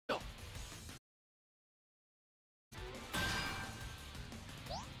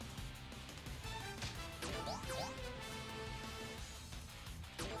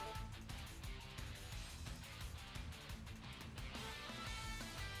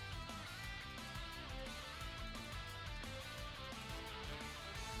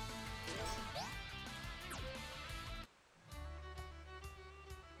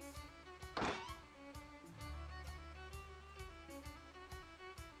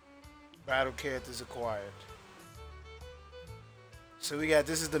Battle characters acquired. So we got,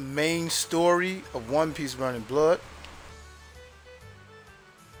 this is the main story of One Piece Burning Blood.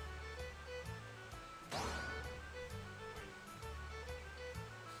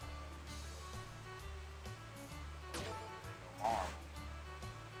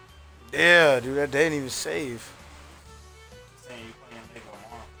 Yeah, dude, that they didn't even save.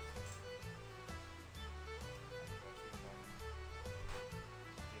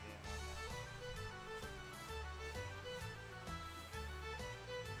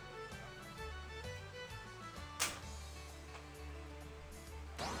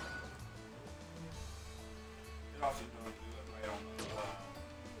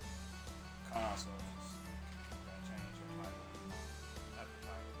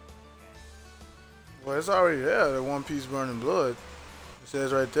 Well, it's already there, the One Piece Burning Blood. It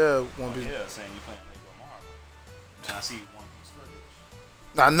says right there, One Piece. Yeah, saying you playing Lego Marvel. And I see One Piece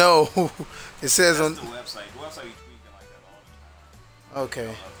footage. I know. It says That's on the website. The website be tweaking like that all the time. Okay.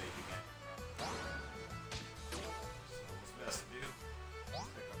 They'll update the game. So what's best to do? Just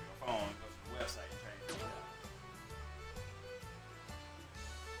pick up your phone, go to the website, and change it.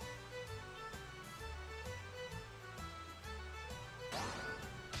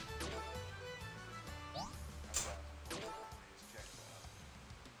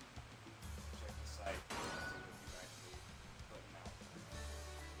 Check the site. See what you actually putting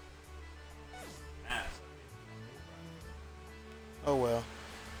out. Oh well.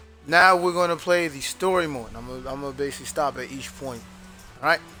 Now we're gonna play the story mode. I'm gonna basically stop at each point.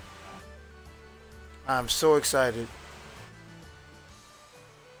 Alright? I'm so excited.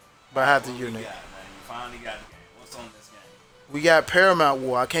 But I have the unit. You finally got the game. What's on this game? We got Paramount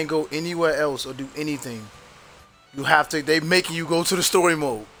War. I can't go anywhere else or do anything. You have to, they making you go to the story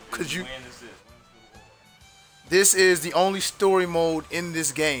mode. Cause you When is this? When's the war? This is the only story mode in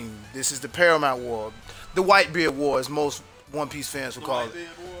this game. This is the Paramount War. The Whitebeard War, as most One Piece fans will call it.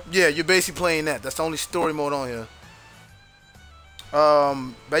 Yeah, you're basically playing that. That's the only story mode on here.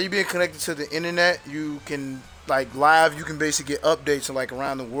 By you being connected to the internet, you can, like, live, you can basically get updates of, like,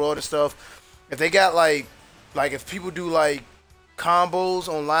 around the world and stuff. If they got, like if people do, like, combos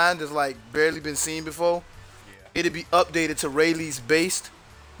online that's, like, barely been seen before, it'll be updated to Rayleigh's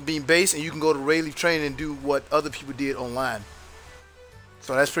being based, and you can go to Rayleigh training and do what other people did online.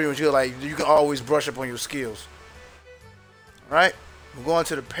 So that's pretty much good. Like, you can always brush up on your skills. Alright? We're going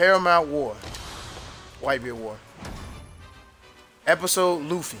to the Paramount War. Whitebeard War. Episode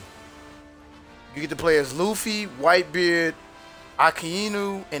Luffy. You get to play as Luffy, Whitebeard,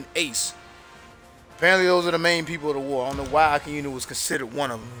 Akainu, and Ace. Apparently those are the main people of the war. I don't know why Akainu was considered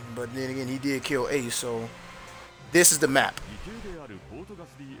one of them. But then again, he did kill Ace, so this is the map.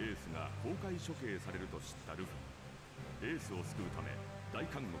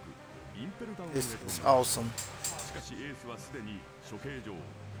 This is awesome.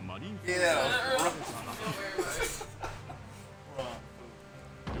 Yeah.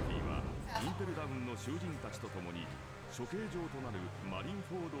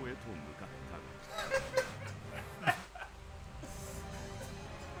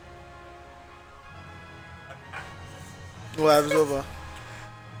 What happens over?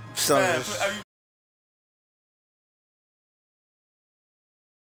 Son.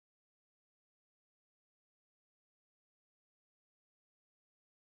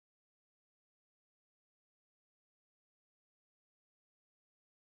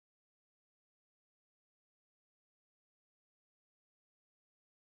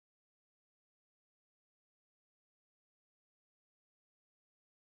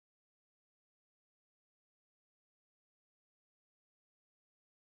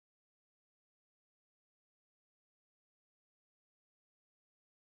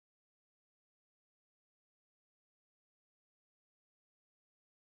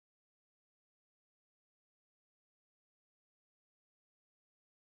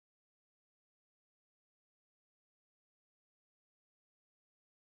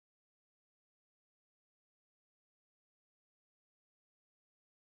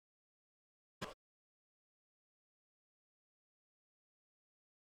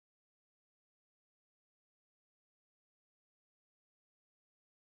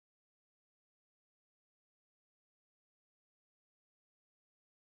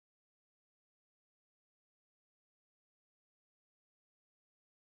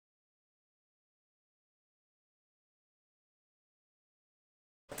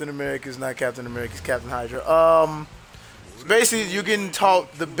 Captain America is not Captain America, it's Captain Hydra. Basically, you're getting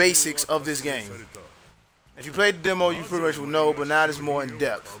taught the basics of this game. If you played the demo, you pretty much will know, but now it's more in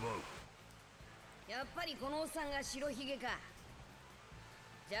depth.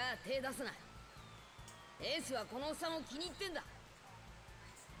 じゃあ手出すな。エースはこのおっさんを気に入ってんだ。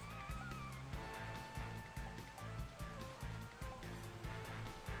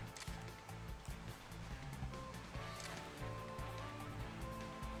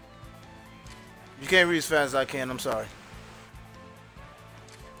You can't read as fast as I can. I'm sorry.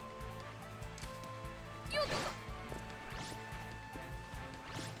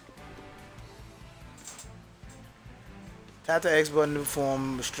 Tap the X button to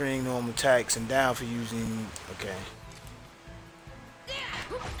perform a string normal attacks and down for using. Okay.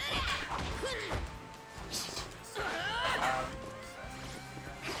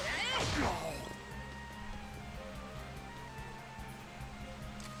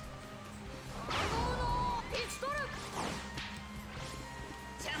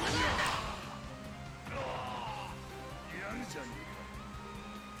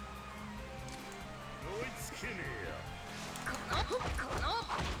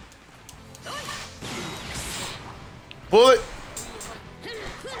 Bullet.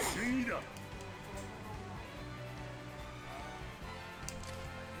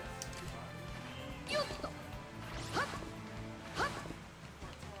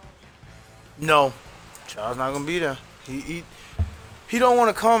 No, Child's not gonna be there. He don't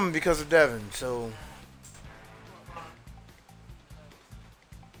want to come because of Devin. So,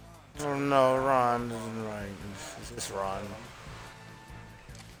 oh no, Ron isn't right. It's Ron.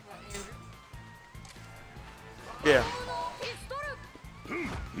 Yeah.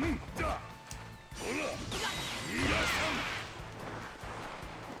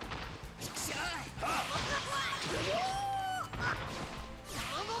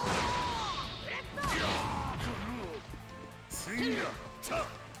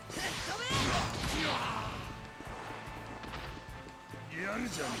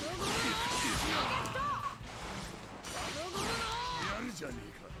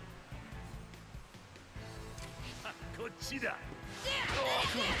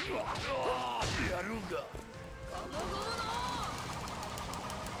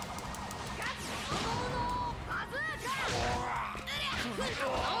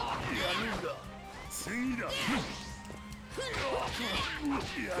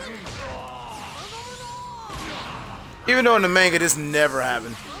 Even though in the manga this never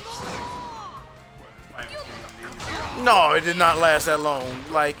happened. No, it did not last that long.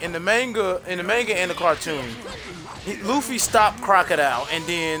 Like in the manga and the cartoon, Luffy stopped Crocodile, and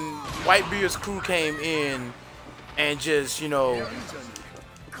then Whitebeard's crew came in and just, you know,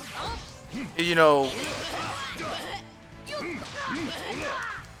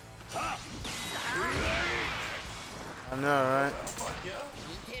 I know, right?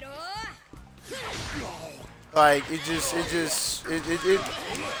 Like it. Just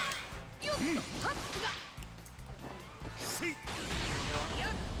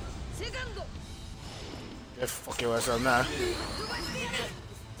fuck your ass up now.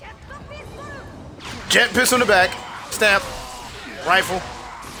 Jet pistol in the back. Stamp. Rifle.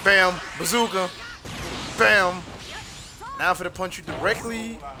 Bam. Bazooka. Bam. Now for the punch you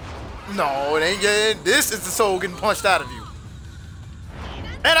directly. No, it ain't yet. This is the soul getting punched out of you.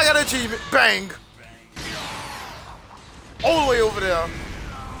 And I got an achievement. Bang. All the way over there.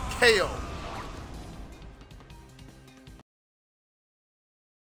 KO.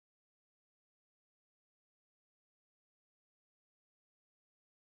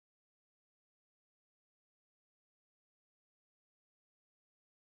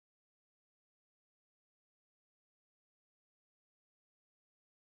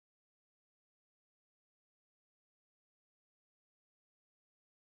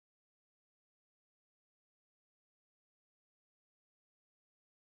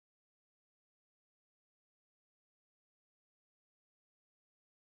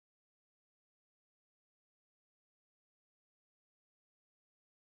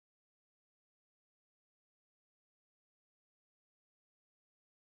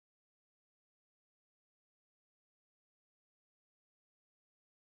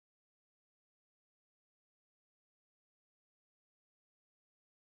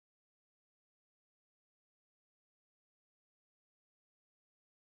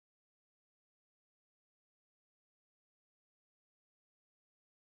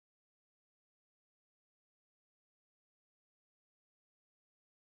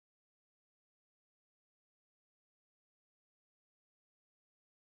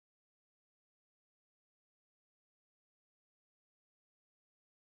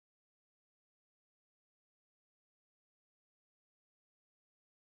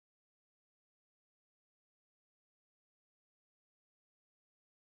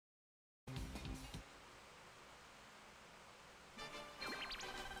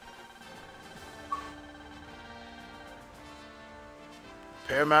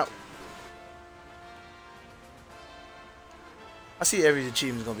 Paramount. I see every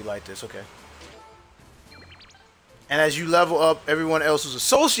achievement is gonna be like this. Okay. And as you level up, everyone else who's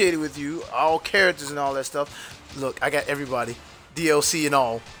associated with you, all characters and all that stuff. Look, I got everybody, DLC and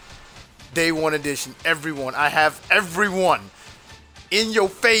all. Day 1 edition, everyone. I have everyone. In your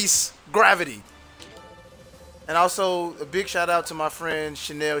face, gravity. And also a big shout out to my friend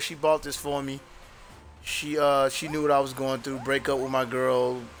Chanel. She bought this for me. She knew what I was going through, break up with my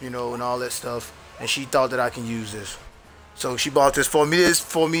girl, you know, and all that stuff, and she thought that I can use this. So she bought this for me. This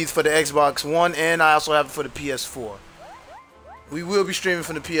for me for the Xbox One, and I also have it for the PS4. We will be streaming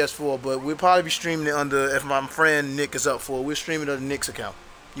from the PS4, but we'll probably be streaming it under, if my friend Nick is up for it, we're streaming it under Nick's account.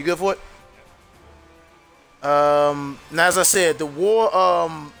 You good for it? Now, as I said, the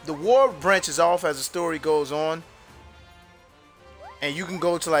war branches off as the story goes on, and you can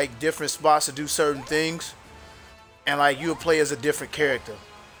go to like different spots to do certain things, and like you'll play as a different character.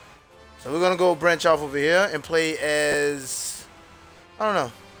 So we're gonna go branch off over here and play as, I don't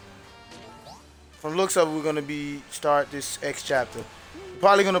know. From the looks of it, we're gonna start this X chapter.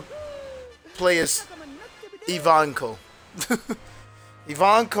 Probably gonna play as Ivanko.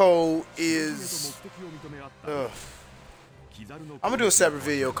 Ivanko is. I'm gonna do a separate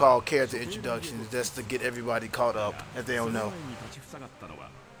video called Character Introductions just to get everybody caught up if they don't know.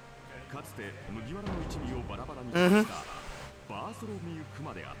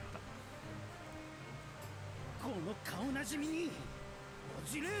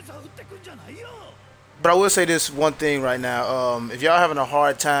 But I will say this one thing right now. If y'all having a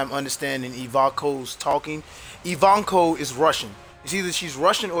hard time understanding Ivanko's talking, Ivanko is Russian. It's either she's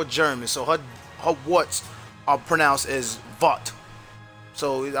Russian or German, so her what's are pronounced as Vot.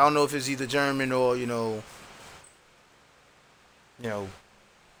 So I don't know if it's either German or you know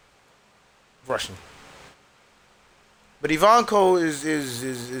Russian. But Ivanko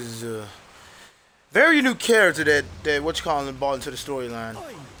is a very new character that what you call him brought into the storyline.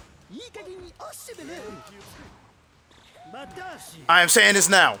 I am saying this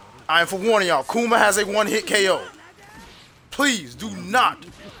now. I am forewarning y'all. Kuma has a one-hit KO. Please do not.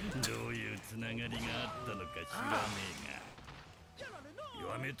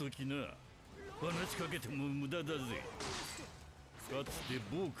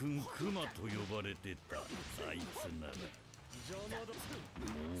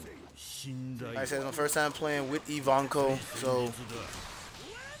 Like I said, it's my first time playing with Ivanko, so.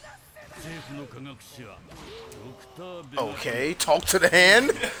 Okay, talk to the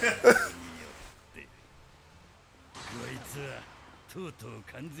hand.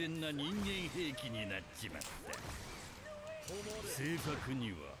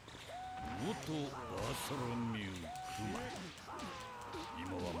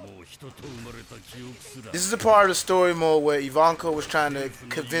 This is a part of the story mode where Ivanko was trying to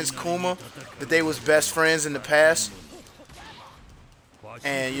convince Kuma that they was best friends in the past.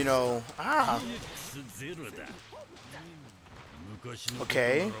 And you know,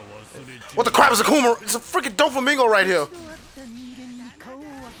 okay. What the crap is a Kuma? It's a freaking Doflamingo right here.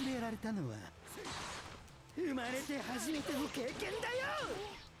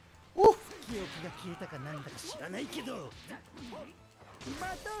 Woo.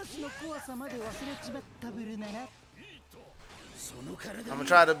 I'm gonna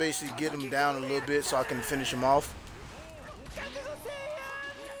try to basically get him down a little bit so I can finish him off.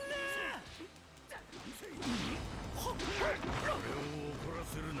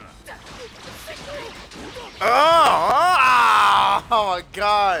 Oh my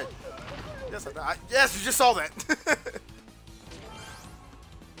god. Yes, you just saw that.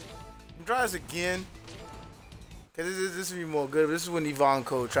 Try this again. Cause this will be more good. This is when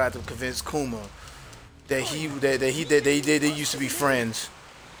Ivanko tried to convince Kuma that they used to be friends.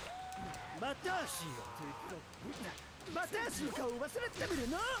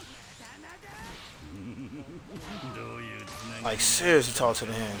 Like seriously, talk to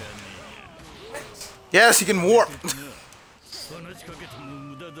the hand. Yes, he can warp.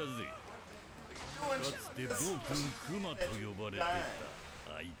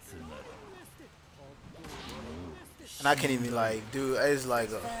 And I can't even like, dude, it's like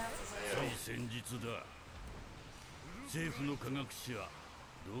a...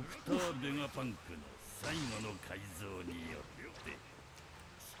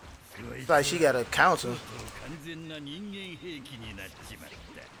 It's like she got a counter.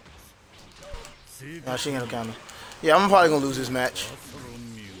 No, she ain't got a counter. Yeah, I'm probably gonna lose this match.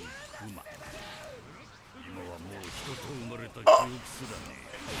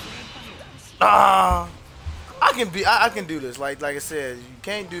 I can do this. Like I said, you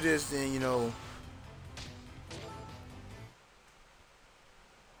can't do this, then you know.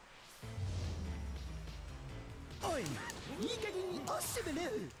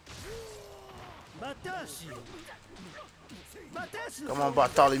 Come on,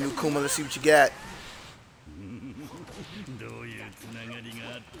 Bartholomew Kuma, let's see what you got. どういうつながり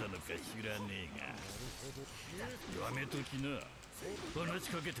があったのか知らねえがやめときな話し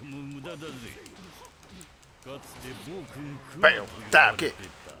かけても無駄だぜかつて暴君クマと呼ばれて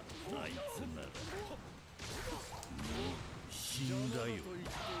たあいつならもう死んだよ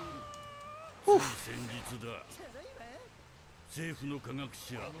つい先日だ政府の科学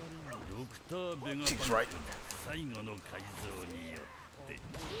者ドクター・ベガパンクの最後の改造によって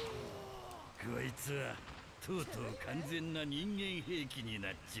こいつはとうとう完全な人間兵器にな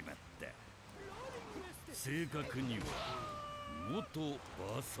っちまった正確には元バ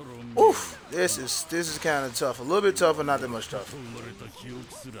ーサロン Oof, this is kind of tough. A little bit tough, but not that much tough. 生まれた記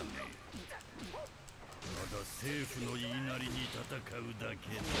憶すらねまだ政府の言いなりに戦うだけ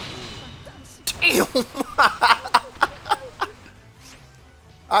の Damn!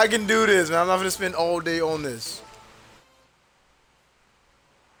 I can do this, man. I'm not gonna spend all day on this.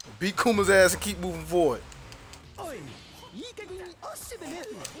 Beat Kuma's ass and keep moving forward.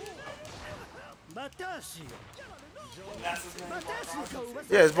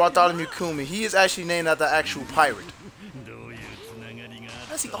 Yeah, it's Bartholomew Kuma. He is actually named after the actual pirate. How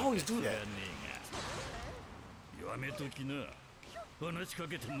does he always do that? やめときな話しか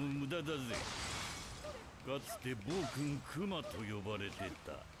けても無駄だぜかつて暴君クマと呼ばれて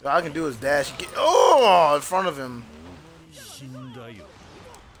た All I can do is dash and get in front of him. 死んだよ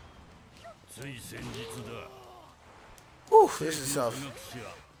つい先日だ Oof, this is tough. 科学者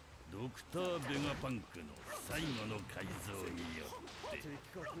ドクター・ベガパンクの最後の改造によって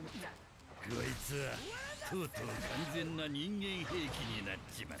こいつはとうとう完全な人間兵器になっ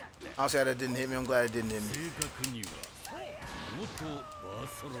ちまった I'll say that didn't hit me. I'm glad it didn't hit me. 正確には元バー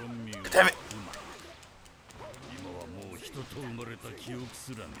サロンミュー Damn it. 今はもう人と生まれた記憶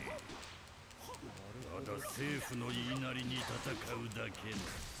すらねただ政府の言いなりに戦うだけの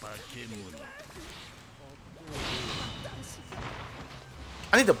化け物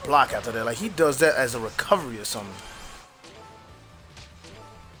I need to block after that. Like, he does that as a recovery or something.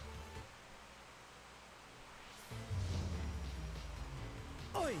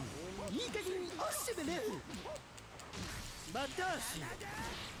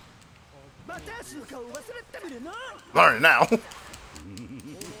 Learn it now. どうい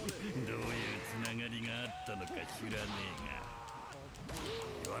うつながりがあったのか知らね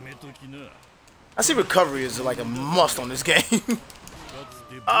えがやめときな I see recovery is like a must on this game. かつ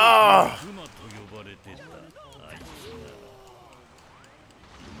て暴君クマと呼ばれてたあいつなら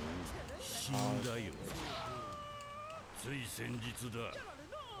死んだよつい先日だ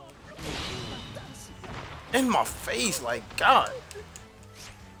In my face, like, God.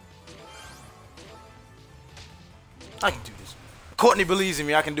 I can do this. Courtney believes in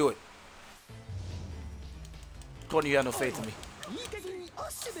me. I can do it. Courtney, you have no faith in me.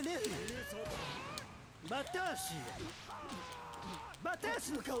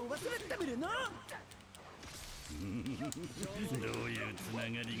 どういうつなが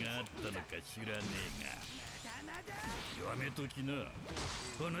りがあったのか知らねえがやめときな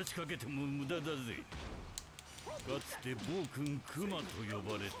話しかけても無駄だぜかつて暴君クマと呼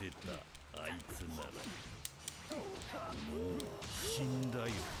ばれてたあいつならもう死んだよ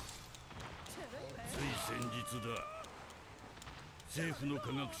つい先日だ政府の科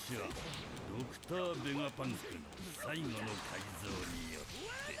学者ドクター・ベガパンクの最後の改造によって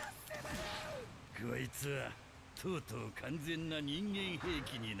こいつはとうとう完全な人間兵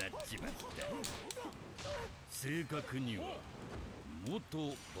器になっちまった正確には元バ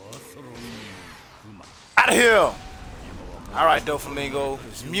ーサロンミュークマ Out of here! Alright, Doflamingo.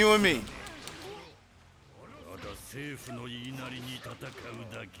 It's Mew and me. ただ政府の言いなりに戦う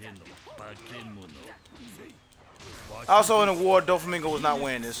だけの化け物 Also in the war, Doflamingo was not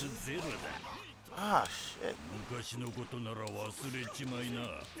wearing this. ゼロだ Ah, shit. 昔のことなら忘れちまいな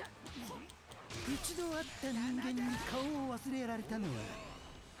一度会った人間に顔を忘れられたのは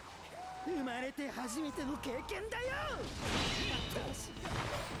生まれて初めての経験だよ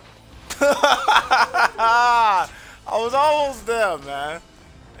I was almost there, man.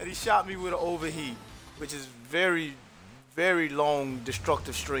 And he shot me with an overheat, which is very, very long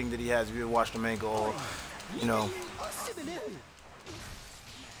destructive string that he has if you ever watch the manga or, you know.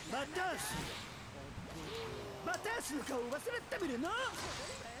 バターシの顔忘れてみるな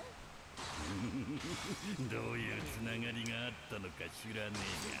どういうつながりがあったのか知らね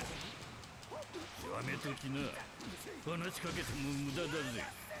えがやめときな話しかけても無駄だぜ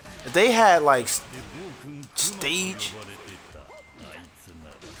They had like で暴君クマと stage. 呼ばれてたあいつな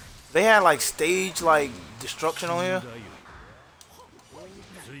ら They had like stage like destruction on here.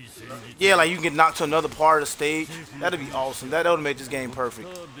 Yeah, like you can get knocked to another part of the stage. That'd be awesome. That would make this game perfect.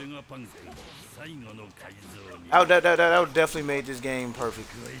 That would definitely make this game perfect.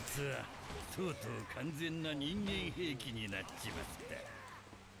 とうとう完全な人間兵器になっちまった。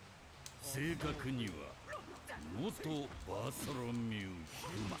正確には元バーソロミューヒ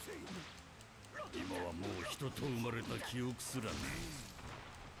マ。今はもう人と生まれた記憶すらねえ。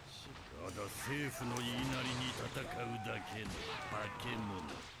ただ政府の言いなりに戦うだけの化け物。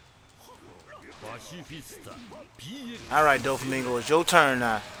パシフィスタ PX。 Alright, Doflamingo, it's your turn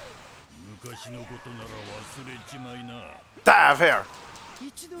now. 昔のことなら忘れちまいな。 Dive here.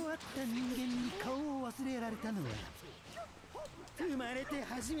 一度会った人間に顔を忘れられたのは生まれて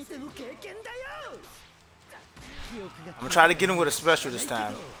初めての経験だよ。 I'm gonna try to get him with a special this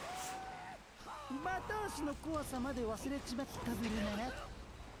time. バタ足の怖さまで忘れちまったぶりなら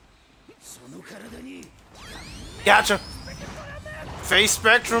その体に Gotcha. Face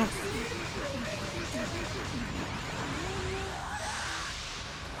spectrum.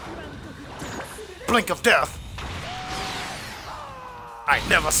 Blink of death. I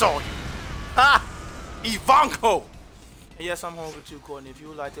never saw you. Ha! Ivanko! And yes, I'm hungry too, Courtney. If you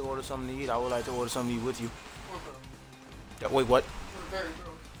would like to order something to eat, I would like to order something to eat with you. Yeah, wait, what?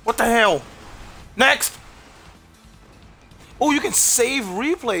 What the hell? Next! Oh, you can save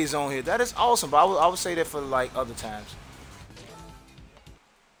replays on here. That is awesome, but I would say that for like other times.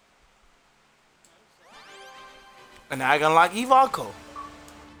 And now I can unlock Ivanko.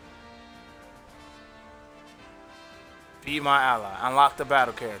 Be my ally. Unlock the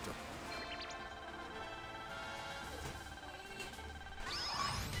battle character.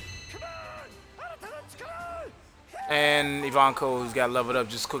 And Ivanko's got leveled up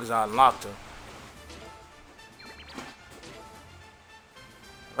just as quick as I unlocked her.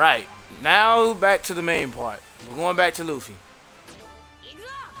 Right. Now back to the main part. We're going back to Luffy.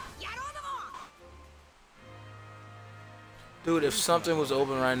 Dude, if something was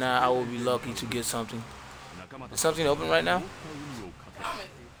open right now, I would be lucky to get something. Is something open right now?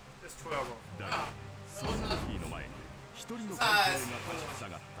 It's 12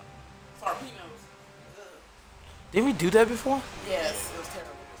 Didn't we do that before? Yes, it was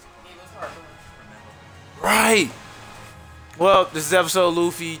terrible. It was hard. Right. Well, this is episode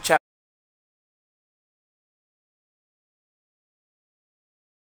Luffy chapter.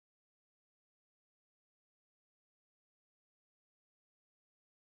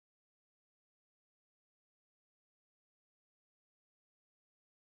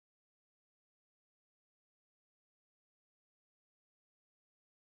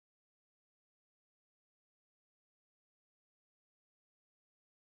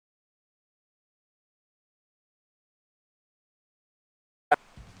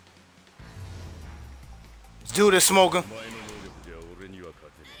 Let's do this, Smoker.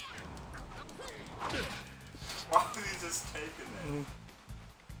 Why did he just take it?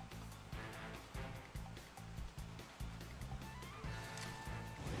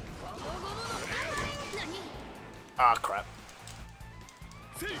 Ah, crap.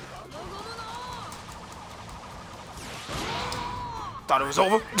 Thought it was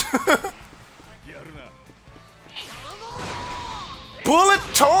over. Bullet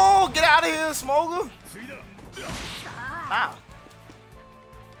toll! Get out of here, Smoker! Ow.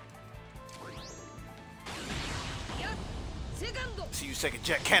 See you take a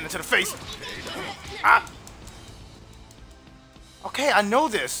jet cannon to the face. Ah. Okay, I know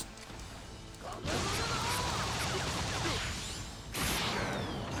this.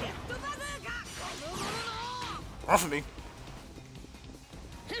 Run for me.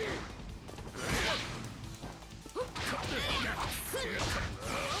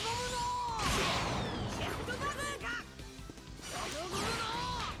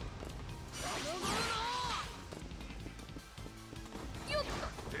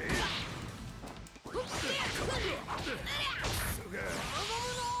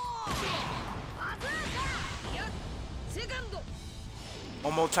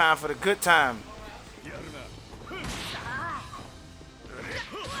 One more time for the good time.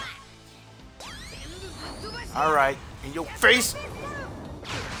 All right, in your face.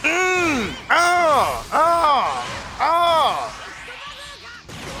 In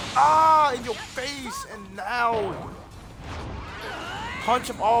your face, and now punch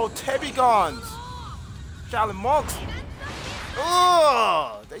them all Tebigons. Shaolin monks.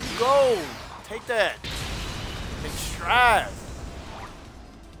 There you go. Take that. And strive.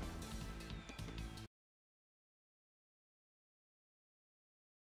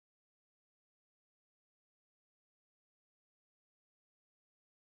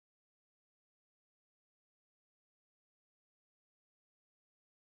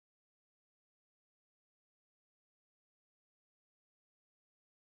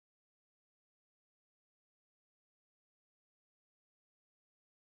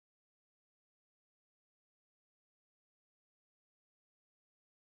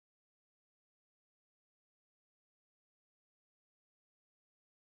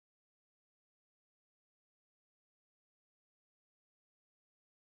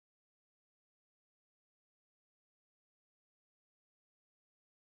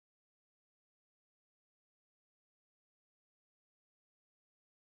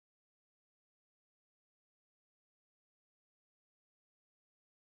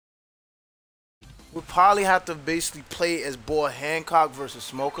 we'll probably have to basically play as Boy Hancock versus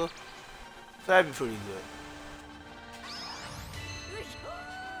Smoker. So that'd be pretty good.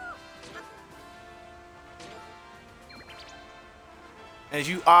 And if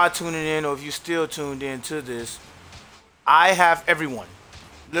you are tuning in, or if you're still tuned in to this, I have everyone.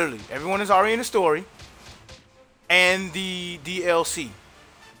 Literally, everyone is already in the story. And the DLC.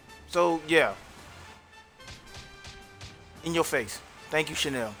 So, yeah. In your face. Thank you,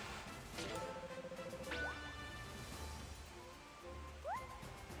 Chanel.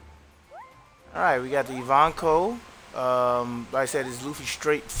 Alright, we got the Ivanko. Like I said, it's Luffy's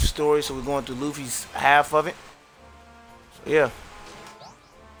straight story, so we're going through Luffy's half of it. So, yeah.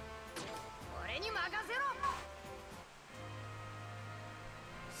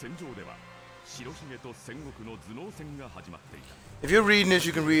 If you're reading this,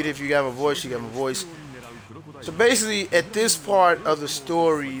 you can read it. If you have a voice, you have a voice. So basically, at this part of the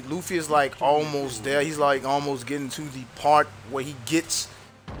story, Luffy is like almost there. He's like almost getting to the part where he gets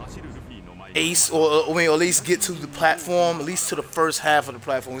Ace, or at least get to the platform, at least to the first half of the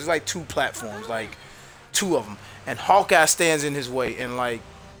platform. There's like 2 platforms, like 2 of them. And Hawkeye stands in his way, and like,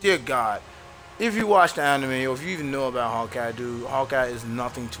 dear God. If you watch the anime, or if you even know about Hawkeye, dude, Hawkeye is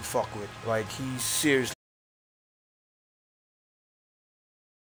nothing to fuck with. Like, he's seriously.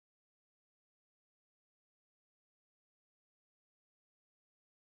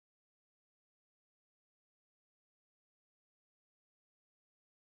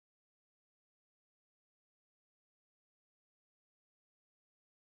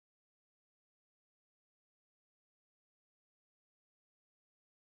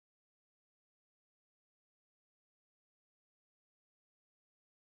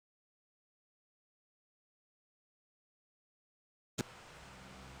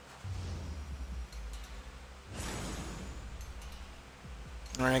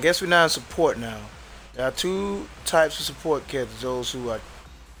 Alright, I guess we're now in support now. There are 2 types of support characters. Those who are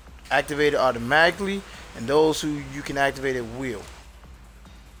activated automatically, and those who you can activate at will.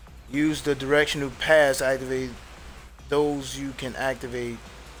 Use the directional pass to activate those you can activate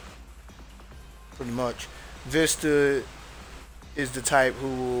pretty much. Vista is the type who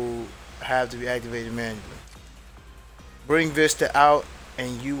will have to be activated manually. Bring Vista out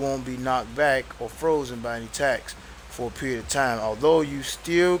and you won't be knocked back or frozen by any attacks for a period of time, although you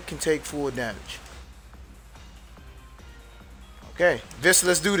still can take full damage. Okay, Vista,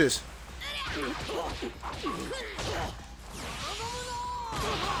 let's do this.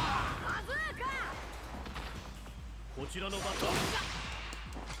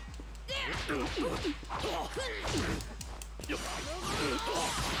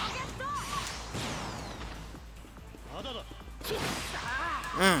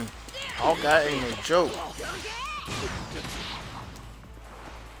 Hawkeye ain't no joke.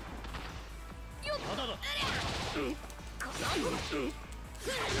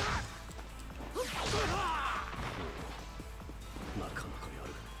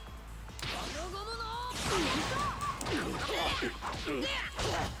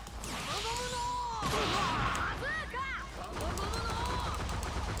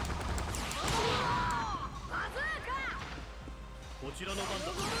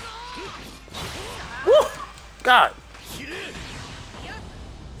 Woo! God.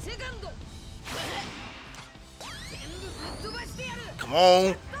 Come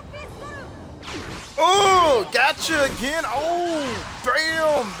on. Oh, gotcha again. Oh,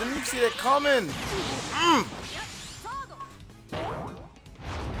 bam. Didn't you see that coming?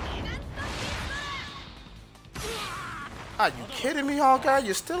 Are you kidding me, Hawkeye?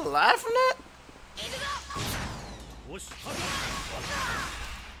 You're still alive from that?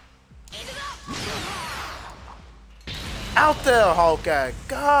 Out there, Hawkeye.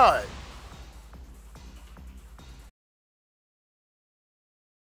 God.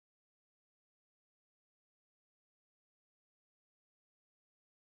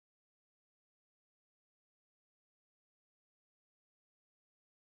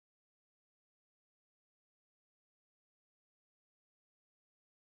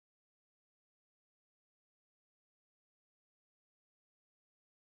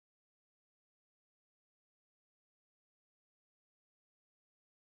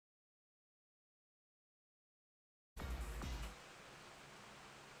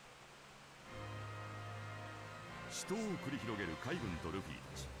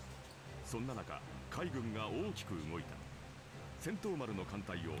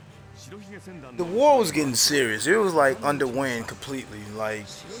 The war was getting serious. It was like underwhelming completely. Like,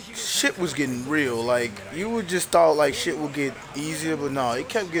 shit was getting real. Like, you would just thought like shit would get easier, but no, it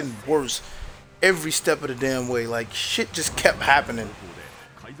kept getting worse every step of the damn way. Like, shit just kept happening.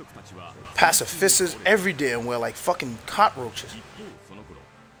 pacifists every damn well, like fucking cockroaches.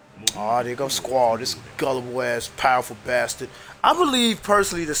 Oh, there goes Squall, this gullible ass, powerful bastard. I believe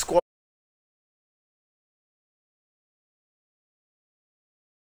personally the Squall.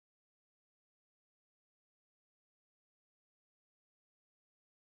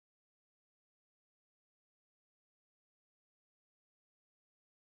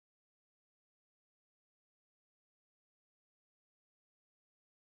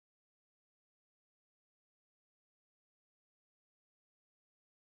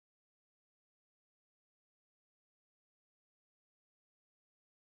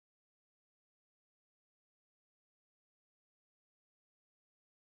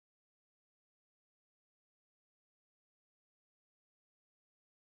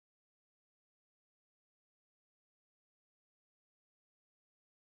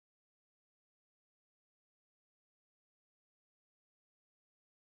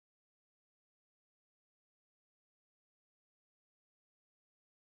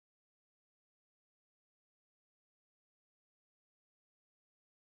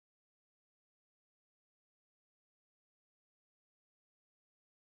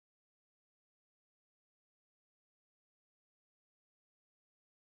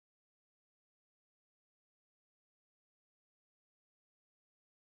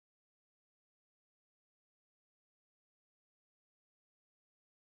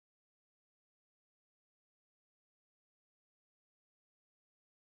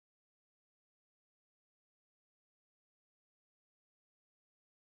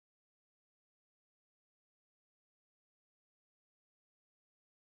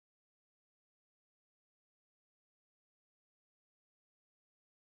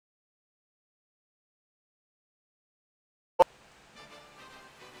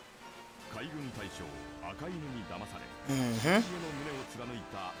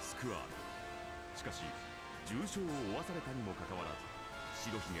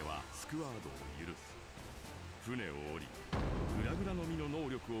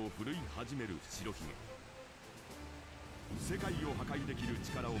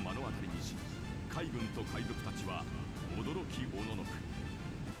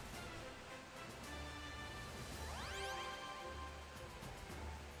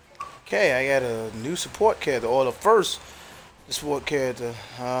 Okay, I got a new support character, or the first support character,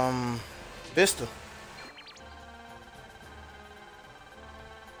 Vista.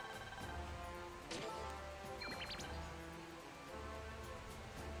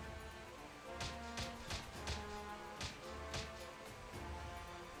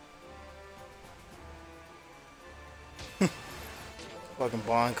 Fucking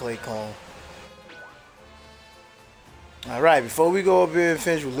Bond Clay Clone. Alright, before we go up here and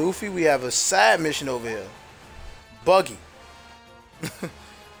finish with Luffy, we have a side mission over here. Buggy.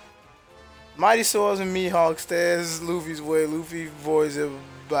 Mighty Swordsman Mihawk stands Luffy's way. Luffy avoids him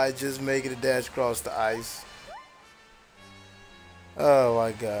by just making a dash across the ice. Oh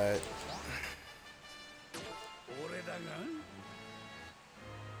my god.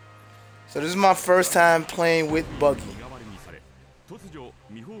 So this is my first time playing with Buggy.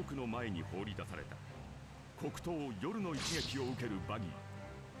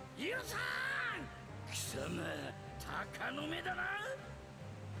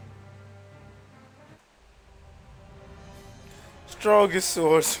 Strongest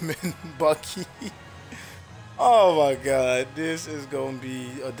swordsman, Bucky. Oh my god, this is gonna be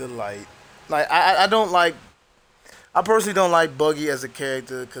a delight. Like I don't like. I personally don't like Buggy as a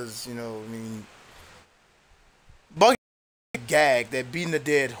character because, you know, I mean, Buggy is a gag, that beating a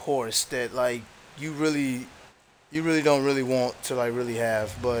dead horse that like you really don't really want to like really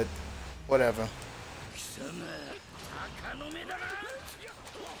have, but whatever.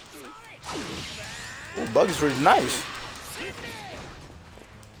 Ooh, Buggy's really nice.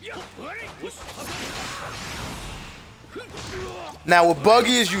 Now, what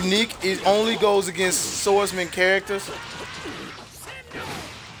Buggy is unique, it only goes against swordsman characters.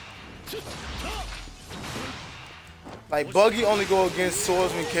 Like, Buggy only go against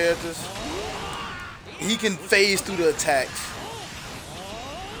swordsman characters. He can phase through the attacks.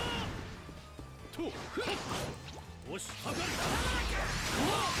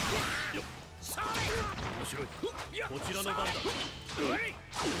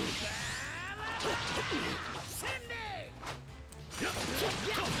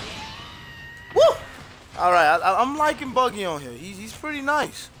 Woo! Alright, I'm liking Buggy on here. He's pretty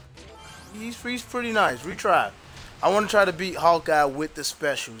nice. He's pretty nice. Retry. I want to try to beat Hawkeye with the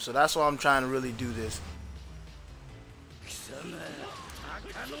special, so that's why I'm trying to really do this.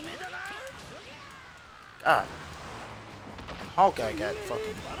 God. Hawkeye got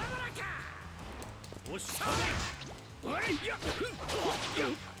fucking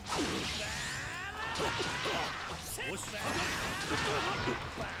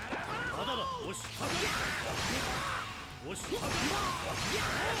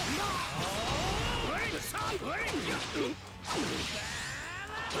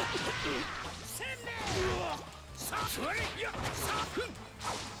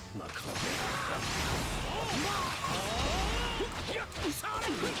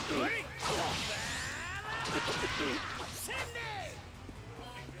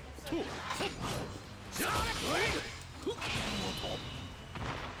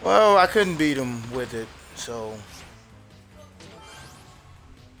Well, I couldn't beat him with it, so.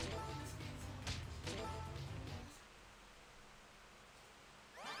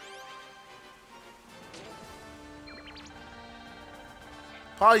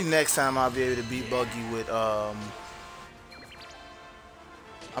 Probably next time I'll be able to beat Buggy with I'll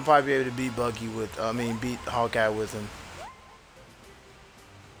probably be able to beat Buggy with beat Hawkeye with him.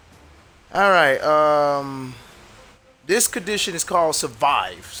 Alright, this condition is called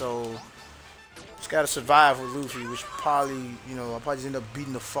Survive, so just gotta survive with Luffy, which probably, you know, I'll probably just end up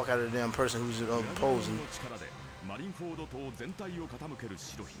beating the fuck out of the damn person who's opposing.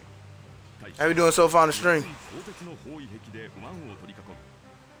 How you doing so far on the stream?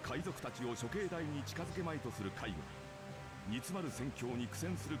 海賊たちを処刑台に近づけまいとする海軍煮詰まる戦況に苦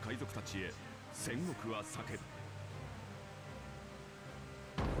戦する海賊たちへ戦国は叫ぶ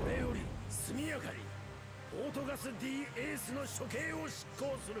これより速やかにオートガス D エースの処刑を執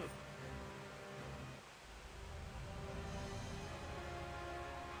行する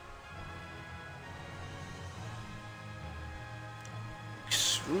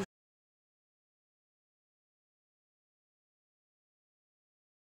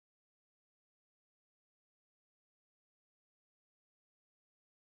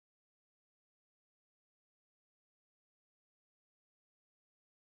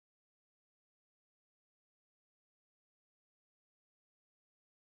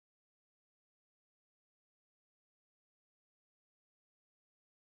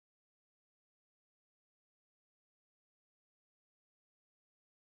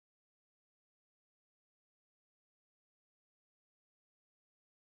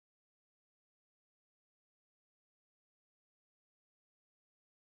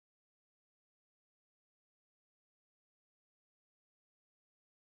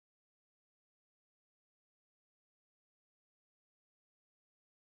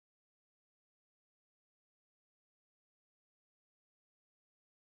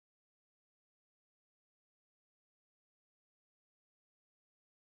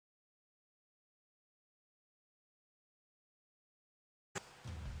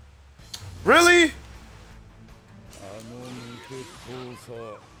Really?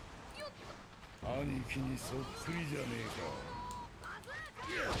 兄貴にそっくりじゃねえか。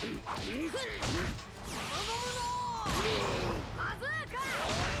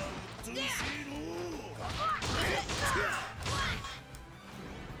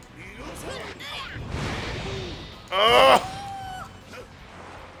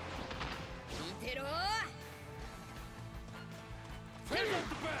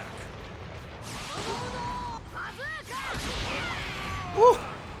Woo.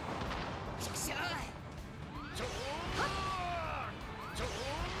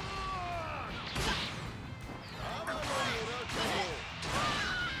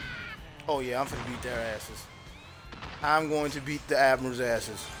 Oh yeah, I'm finna beat their asses. I'm going to beat the Admiral's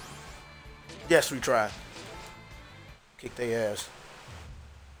asses. Yes, we try. Kick their ass.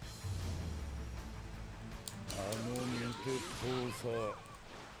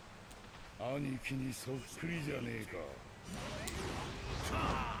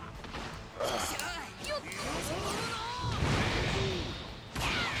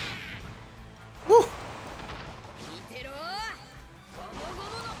 Woo.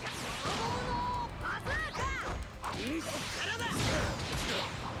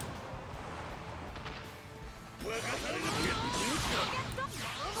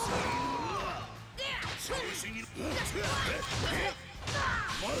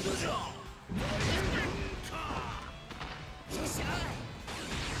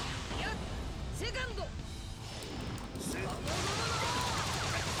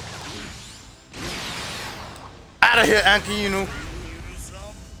 Out of here, Anki, you know.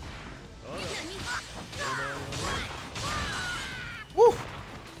 Woo!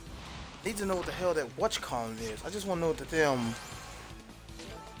 Need to know what the hell that whatchamacallit is. I just want to know what the damn.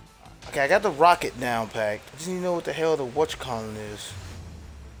 Okay, I got the rocket down packed. I just need to know what the hell the whatchamacallit is.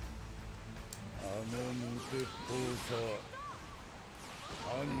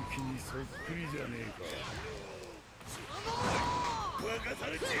 兄貴にそっくりじゃねえか。バカさ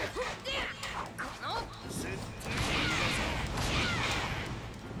れてや絶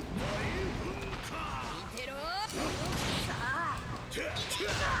対に見てろ。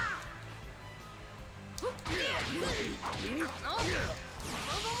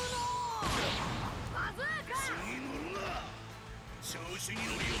調子に乗り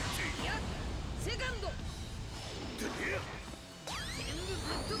よってセカンド。全部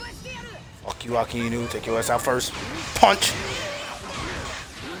ぶっ飛ばしてやる。 Fuck you, Akinu. Take your ass out first. Punch.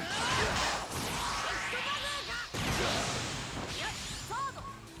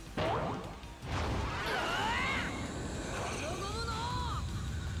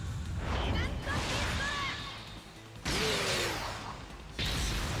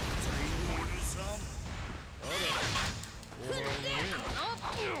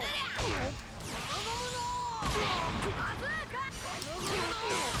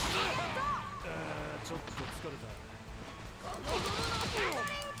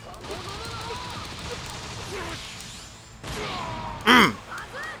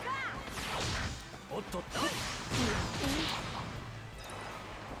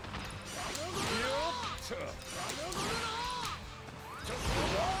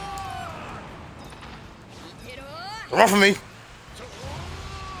 Run from me.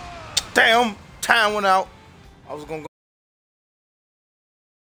 Damn, time went out. I was gonna go.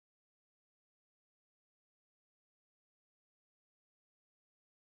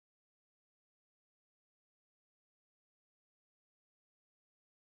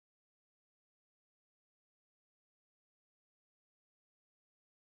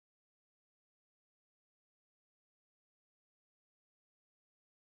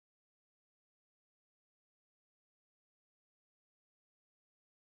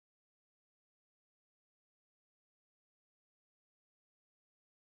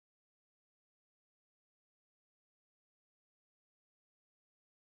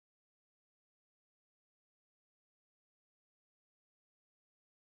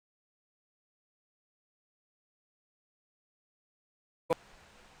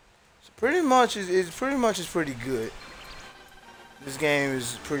 Pretty much is pretty good. This game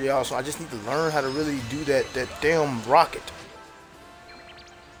is pretty awesome. I just need to learn how to really do that damn rocket.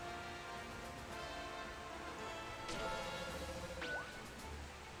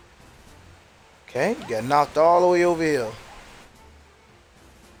 Okay, got knocked all the way over here.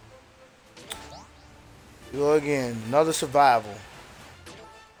 Go again, another survival.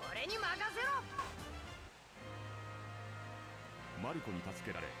 俺に任せろ。マルコに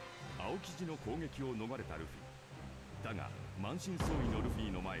助けられ青生地の攻撃を逃れたルフィだが満身創痍のルフ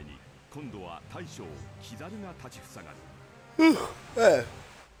ィの前に今度は大将キザルが立ちふさがる。Hey.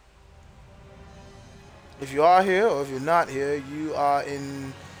 If you are here or if you're not here, you are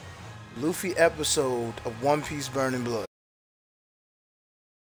in Luffy episode of One Piece Burning Blood.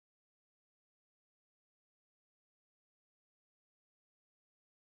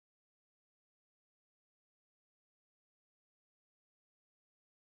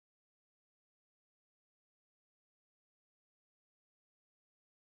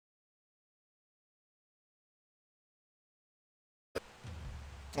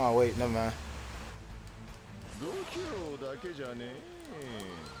 Oh wait, never mind. 度胸だけじゃねえ。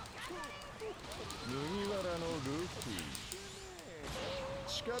麦わらのルフィ。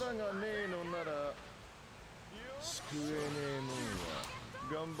力がねえのなら救えねえもんは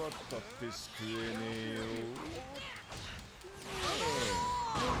頑張ったって救えね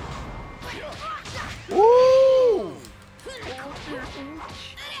えよ。Woo!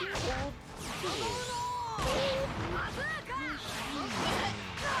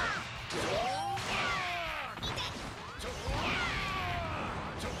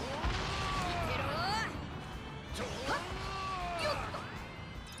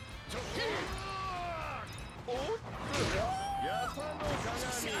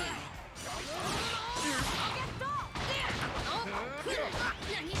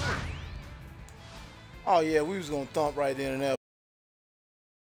 Oh yeah, we was gonna thump right in and there.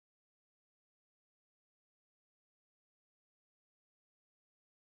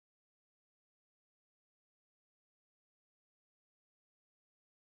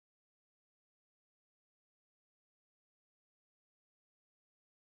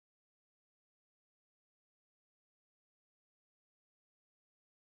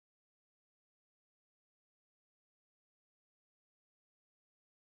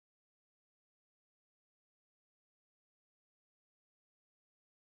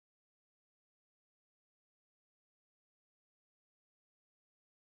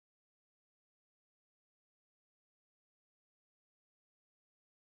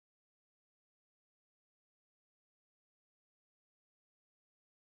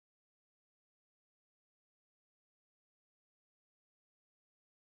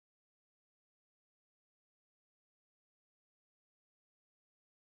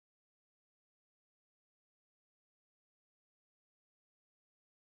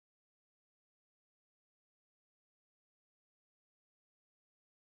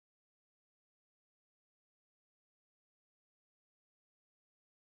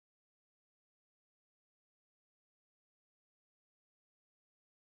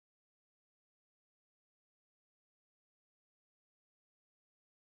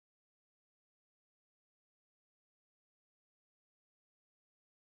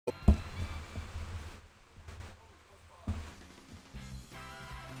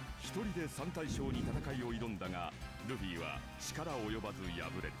 一人で3対称に戦いを挑んだが、ルフィは力及ばず敗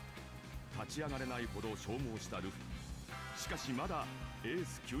れる。立ち上がれないほど消耗したルフィ。しかしまだエー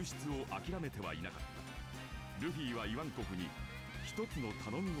ス救出を諦めてはいなかった。ルフィはイワンコフに一つの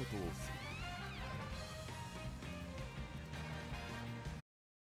頼み事をする。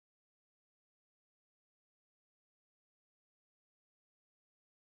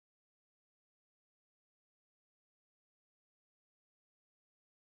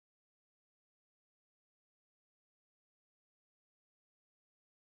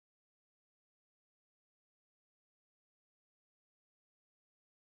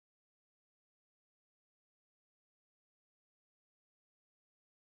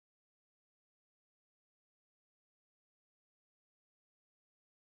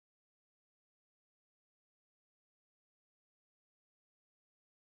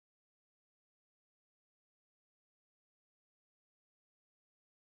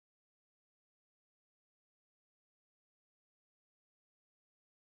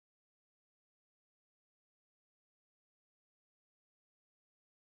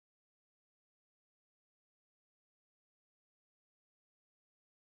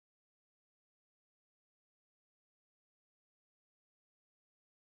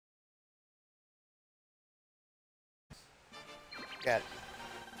Got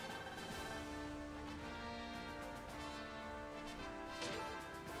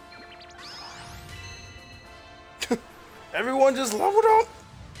it. Everyone just leveled up.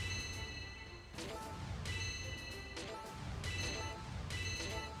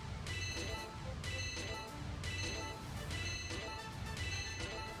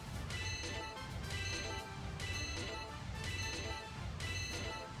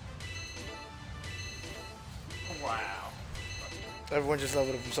 Wow. Everyone just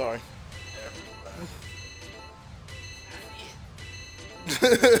leveled up. I'm sorry.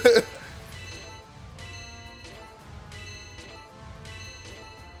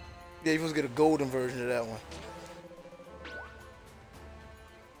 Yeah, you must get a golden version of that one.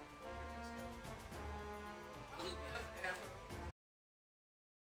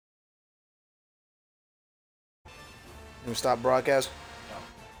 You stop broadcast?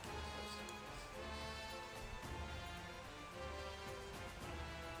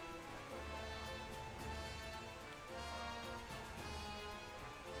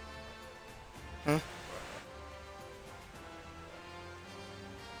 Hmm?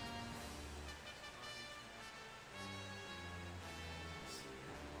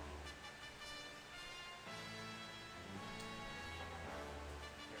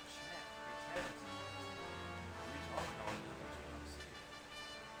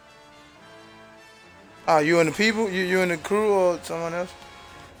 You and the people? You and the crew or someone else?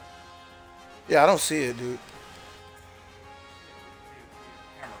 Yeah, I don't see it, dude.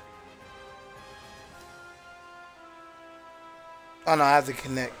 Oh no, I have to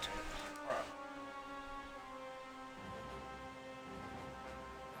connect.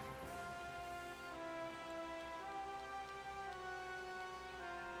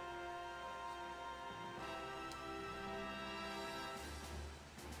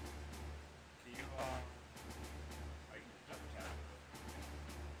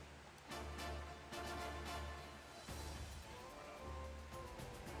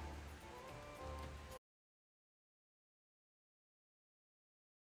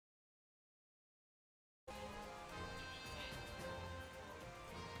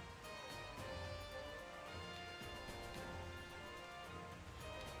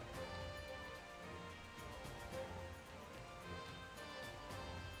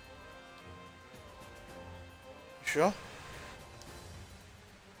 Sure.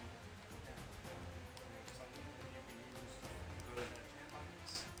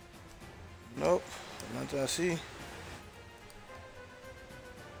 Nope, not that I see.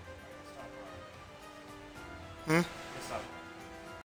 Hmm?